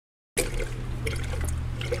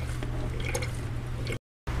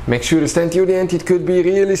Make sure to stand till the end. It could be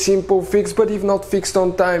really simple fix, but if not fixed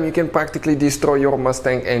on time, you can practically destroy your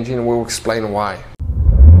Mustang engine. We'll explain why.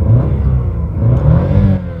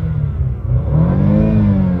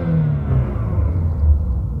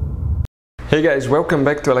 Hey guys, welcome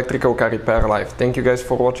back to Electrical Car Repair Live. Thank you guys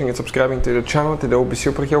for watching and subscribing to the channel. Today will be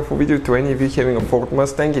super helpful video to any of you having a Ford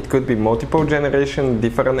Mustang. It could be multiple generation,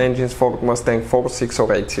 different engines, Ford Mustang 4, 6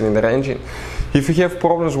 or 8 cylinder engine. If you have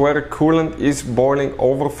problems where coolant is boiling,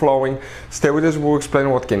 overflowing, stay with us. We'll explain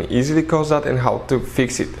what can easily cause that and how to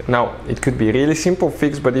fix it. Now, it could be really simple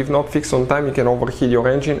fix, but if not fixed on time, you can overheat your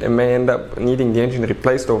engine and may end up needing the engine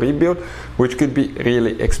replaced or rebuilt, which could be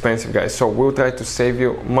really expensive, guys. So we'll try to save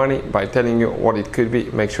you money by telling you what it could be.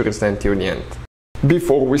 Make sure to stand till the end.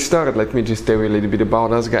 Before we start, let me just tell you a little bit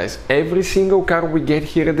about us, guys. Every single car we get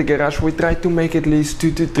here at the garage, we try to make at least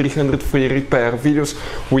 200 to 300 free repair videos.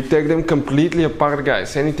 We take them completely apart,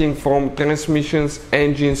 guys. Anything from transmissions,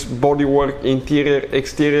 engines, bodywork, interior,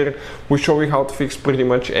 exterior. We show you how to fix pretty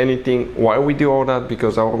much anything. Why we do all that?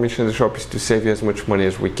 Because our mission in the shop is to save you as much money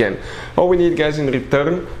as we can. All we need, guys, in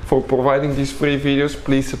return for providing these free videos,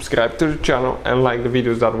 please subscribe to the channel and like the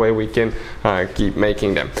videos. That way we can keep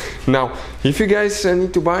making them. Now, if you guys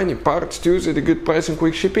need to buy any parts, tools at a good price and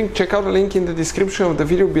quick shipping, check out the link in the description of the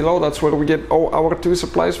video below. That's where we get all our tool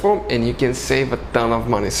supplies from, and you can save a ton of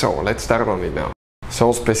money. So let's start on it now.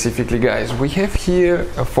 So specifically, guys, we have here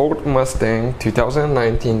a Ford Mustang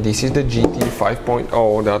 2019. This is the GT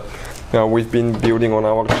 5.0 that we've been building on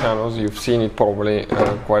our channels. You've seen it probably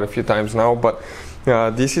quite a few times now, but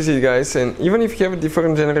this is it, guys. And even if you have a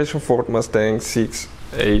different generation Ford Mustang 6,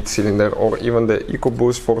 8 cylinder or even the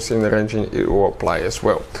EcoBoost 4 cylinder engine, it will apply as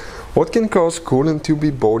well. What can cause coolant to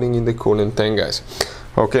be boiling in the coolant tank, guys?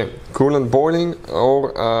 Okay, coolant boiling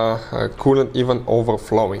or coolant even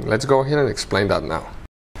overflowing. Let's go ahead and explain that now.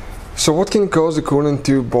 So what can cause the coolant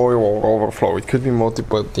to boil or overflow? It could be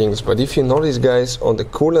multiple things, but if you notice, guys, on the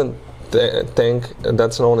coolant tank,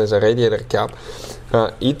 that's known as a radiator cap,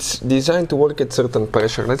 it's designed to work at certain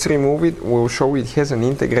pressure. Let's remove it. We'll show it has an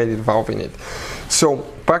integrated valve in it. So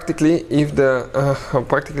practically, if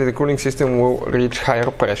the cooling system will reach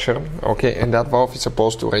higher pressure, okay, and that valve is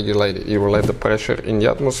supposed to regulate it. It will let the pressure in the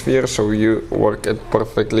atmosphere, so you work at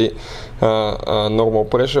perfectly normal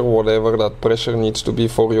pressure, whatever that pressure needs to be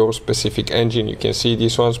for your specific engine. You can see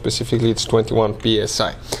this one specifically, it's 21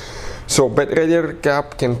 psi. So bad radiator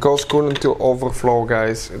cap can cause coolant to overflow,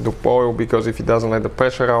 guys, to boil, because if it doesn't let the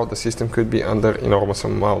pressure out, the system could be under enormous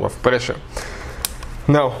amount of pressure.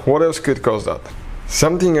 Now, what else could cause that?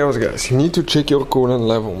 Something else, guys, you need to check your coolant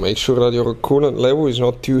level. Make sure that your coolant level is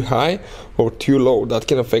not too high or too low. That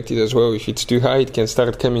can affect it as well. If it's too high, it can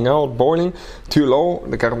start coming out, boiling. Too low,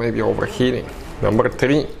 the car may be overheating. Number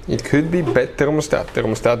 3, it could be bad thermostat.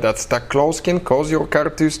 Thermostat that's stuck close can cause your car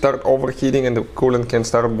to start overheating and the coolant can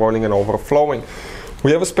start boiling and overflowing.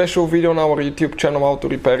 We have a special video on our YouTube channel, How to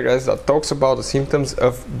Repair, guys, that talks about the symptoms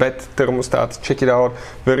of bad thermostat. Check it out.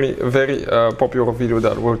 Very popular video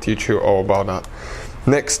that will teach you all about that.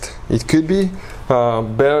 Next, it could be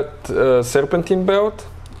bad serpentine belt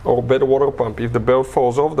or bad water pump. If the belt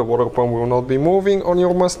falls off, the water pump will not be moving on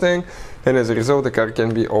your Mustang, and as a result, the car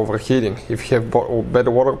can be overheating. If you have bad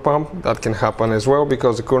water pump, that can happen as well,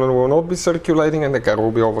 because the coolant will not be circulating and the car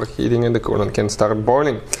will be overheating and the coolant can start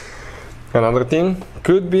boiling. Another thing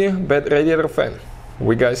could be bad radiator fan.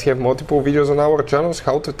 We guys have multiple videos on our channels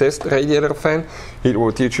how to test radiator fan. It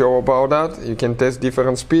will teach you all about that. You can test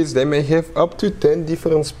different speeds. They may have up to 10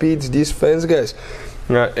 different speeds, these fans, guys.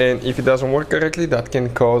 And if it doesn't work correctly, that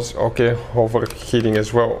can cause overheating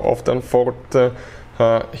as well. Often Ford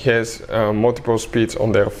has multiple speeds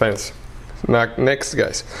on their fans. Next,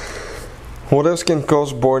 guys, what else can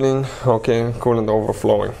cause boiling, coolant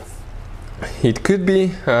overflowing? It could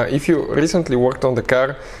be if you recently worked on the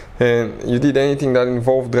car and you did anything that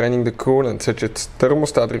involved draining the coolant, such as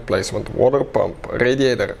thermostat replacement, water pump,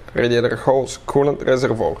 radiator hose, coolant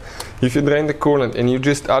reservoir. If you drain the coolant and you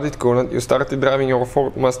just added coolant, you started driving your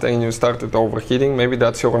Ford Mustang and you started overheating, maybe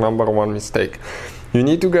that's your number one mistake. You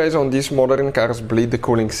need to, guys, on these modern cars, bleed the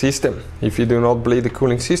cooling system. If you do not bleed the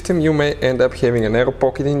cooling system, you may end up having an air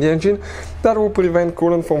pocket in the engine that will prevent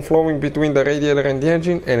coolant from flowing between the radiator and the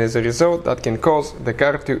engine, and as a result, that can cause the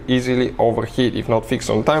car to easily overheat. If not fixed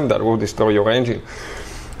on time, that will destroy your engine.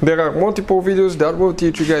 There are multiple videos that will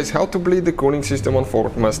teach you guys how to bleed the cooling system on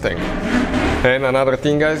Ford Mustang. And another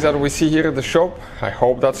thing, guys, that we see here at the shop, I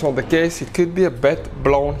hope that's not the case, it could be a bad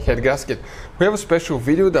blown head gasket. We have a special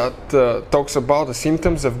video that talks about the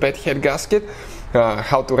symptoms of bad head gasket.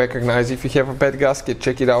 how to recognize if you have a bad gasket.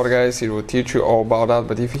 Check it out, guys, it will teach you all about that.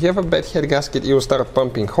 But if you have a bad head gasket, it will start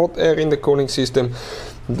pumping hot air in the cooling system,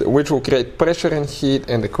 which will create pressure and heat,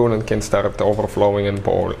 and the coolant can start overflowing and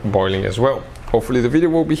boiling as well. Hopefully the video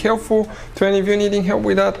will be helpful to any of you needing help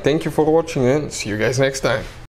with that. Thank you for watching, and see you guys next time.